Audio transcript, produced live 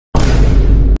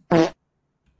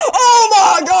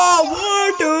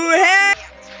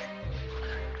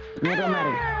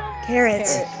Carrot.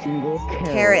 Single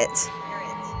Carrot.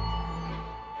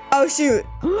 Oh shoot.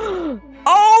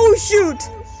 Oh shoot.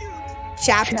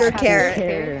 Chapter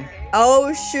carrot.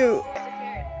 Oh shoot.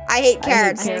 I hate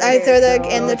carrots. I throw them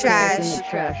in the trash.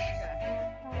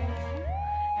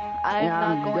 I'm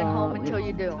not going home until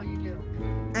you do.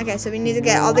 Okay, so we need to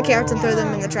get all the carrots and throw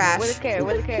them in the trash. Where's the carrot?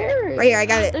 Where's the carrot? Right here, I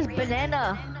got it. There's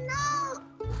banana.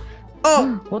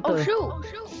 Oh! What Oh the? shoot!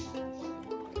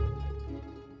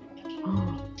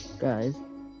 Guys,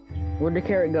 where'd the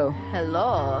carrot go?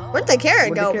 Hello. Where'd the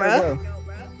carrot go, bro?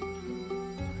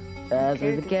 There's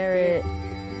the carrot.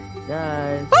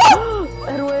 Guys.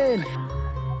 Edwin!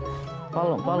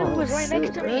 Follow him, follow him. It was right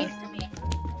next to me.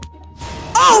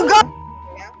 Oh god!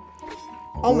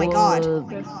 Oh my god.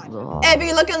 Ed,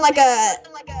 you're looking like a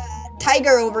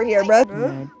tiger over here, bro.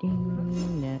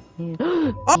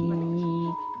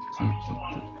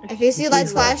 If you see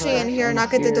lights flashing in here,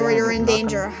 knock at the door, you're in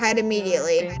danger. Hide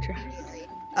immediately.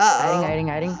 Uh-oh.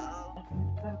 Hiding.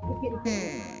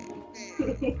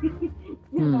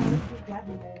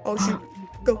 Oh shoot.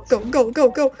 Go.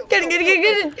 Get in!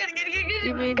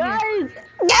 You mean Guys!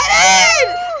 Get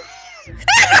in!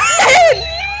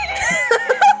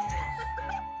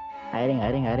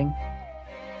 Hiding.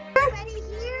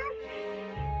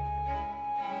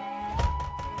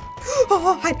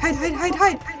 Oh, hide. Where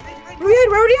do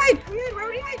we hide?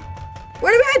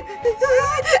 Where do we hide?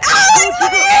 Oh, he's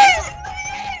coming in!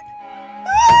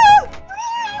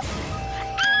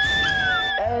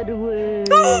 Edwin!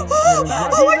 Oh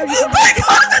my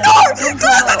god!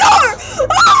 Close the door!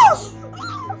 Oh!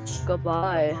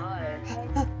 goodbye?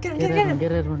 Get him.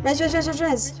 Get Edwin.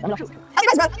 Res.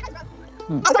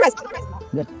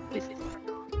 Good.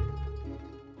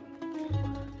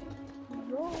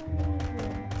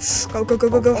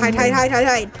 Go. Hide.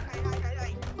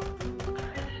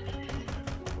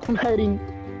 I'm hiding.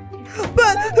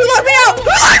 But who locked me out?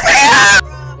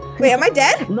 Wait, am I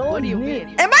dead? No, What do you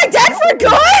mean? Am I dead for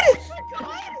good?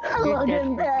 You're dead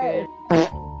for good.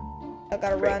 I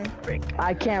gotta run.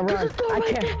 I can't run. I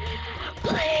can't.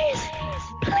 Please.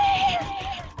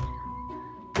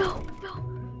 Go.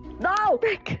 No!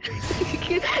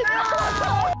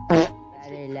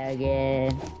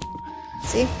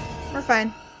 See? We're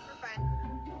fine.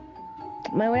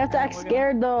 Man, we have to act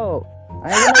scared though.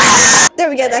 There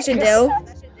we go, that should do.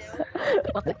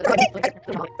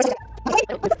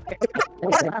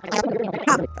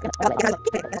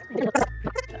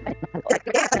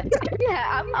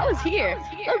 Yeah, I was here.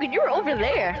 Logan, you were over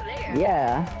there.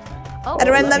 Yeah. Oh,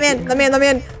 Edwin, let me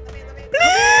in.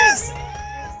 Please!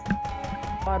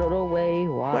 Waddled away.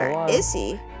 Where is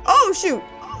he? Oh, shoot.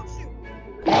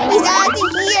 He's out of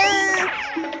here.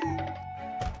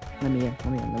 Let me in.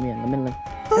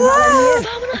 Ah!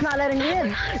 It's not letting me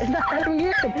in. It's not letting me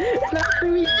in.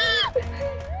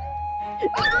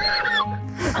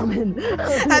 I'm in.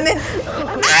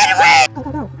 Edwin!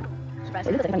 It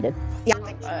looks like I'm dead. Yeah.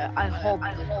 I hope.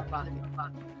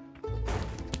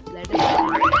 Let it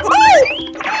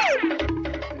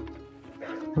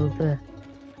Who's that?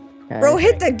 Bro,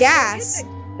 hit the gas.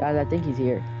 Guys, I think he's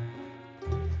here.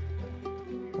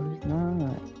 Oh, he's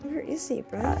not. Where is he,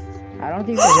 bro? I don't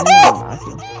think there's anyone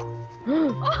knocking.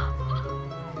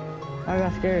 I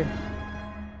got scared.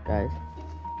 Guys,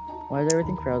 why is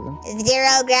everything frozen?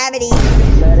 Zero gravity.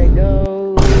 Let it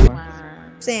go.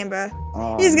 Same, bro.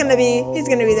 Oh, He's gonna be no.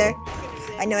 there.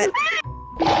 I know it.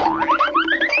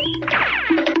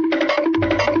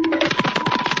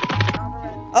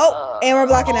 Oh, and we're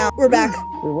blacking out. We're back.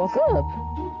 We woke up.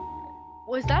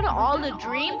 Was that all a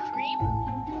dream?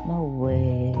 No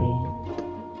way.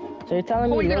 So you're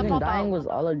telling Oh, me you're gonna Logan pop dying out. was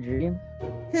all a dream?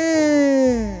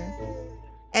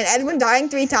 And Edwin dying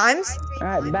 3 times?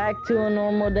 Alright, back to a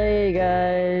normal day,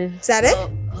 guys. Is that it?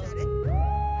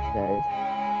 Guys.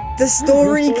 The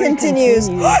story continues.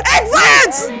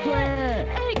 Eggplant!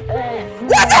 Eggplant!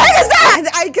 What the heck is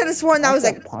that? I could have sworn that was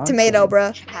like That's a tomato,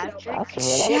 bro.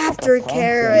 Chapter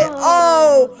carrot.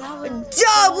 Oh,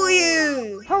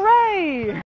 W.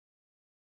 Hooray!